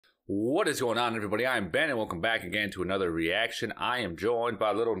What is going on, everybody? I am Ben, and welcome back again to another reaction. I am joined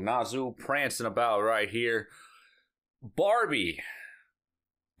by little Nazu prancing about right here. Barbie.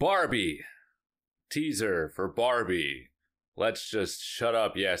 Teaser for Barbie. Let's just shut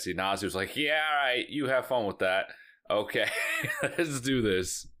up. Yeah, see, Nazu's like, yeah, all right, you have fun with that. Okay, let's do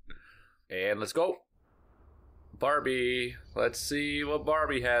this. And let's go. Barbie. Let's see what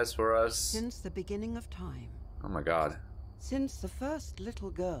Barbie has for us. Since the beginning of time. Oh my God. Since the first little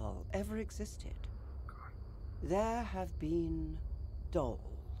girl ever existed, there have been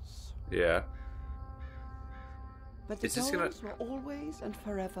dolls. Yeah. But the dolls were always and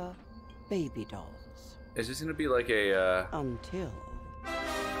forever baby dolls. Is this gonna be like a, Until...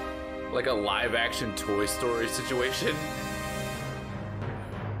 like a live-action Toy Story situation?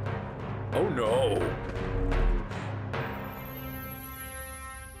 Oh no!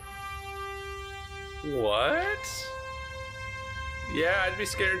 What? Yeah, I'd be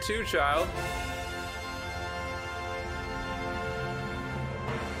scared too, child.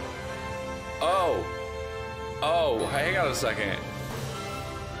 Oh, hang on a second.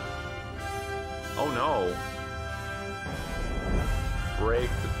 Oh no. Break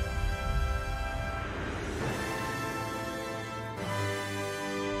the...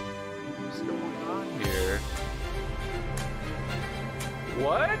 What's going on here?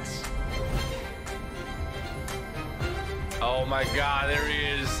 What? Oh my God, there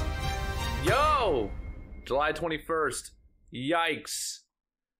he is. Yo! July 21st. Yikes.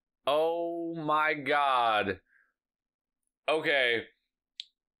 Oh my God. Okay.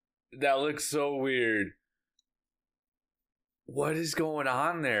 That looks so weird. What is going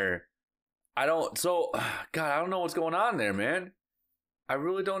on there? God, I don't know what's going on there, man. I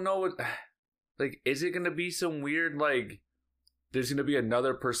really don't know what, like, is it gonna be some weird, like, there's gonna be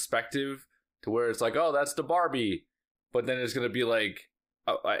another perspective to where it's like, oh, that's the Barbie. But then it's gonna be like,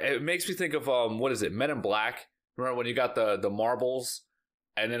 it makes me think of what is it, Men in Black? Remember when you got the marbles,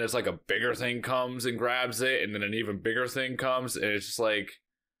 and then it's like a bigger thing comes and grabs it, and then an even bigger thing comes, and it's just like,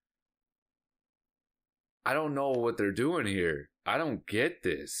 I don't know what they're doing here. I don't get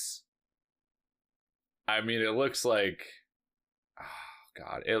this. I mean, it looks like, oh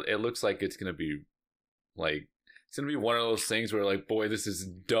God, it looks like it's gonna be like, it's gonna be one of those things where like, boy, this is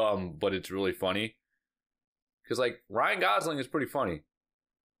dumb, but it's really funny. Because, like, Ryan Gosling is pretty funny.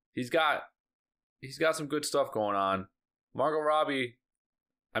 He's got some good stuff going on. Margot Robbie,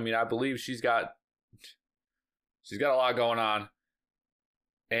 I mean, I believe she's got a lot going on.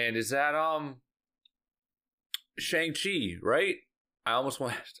 And is that, Shang-Chi, right? I almost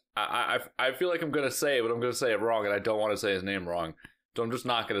want, I feel like I'm going to say it, but I'm going to say it wrong, and I don't want to say his name wrong. So I'm just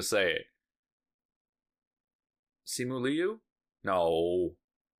not going to say it. Simu Liu? No.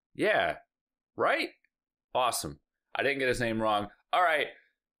 Yeah. Right? Awesome. I didn't get his name wrong. All right.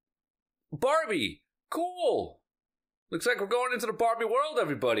 Barbie. Cool. Looks like we're going into the Barbie world,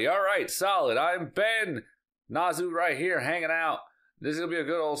 everybody. All right. Solid. I'm Ben. Nazu right here hanging out. This is going to be a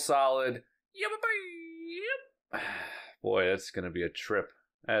good old solid. Yep. Boy, that's going to be a trip.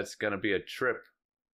 That's going to be a trip.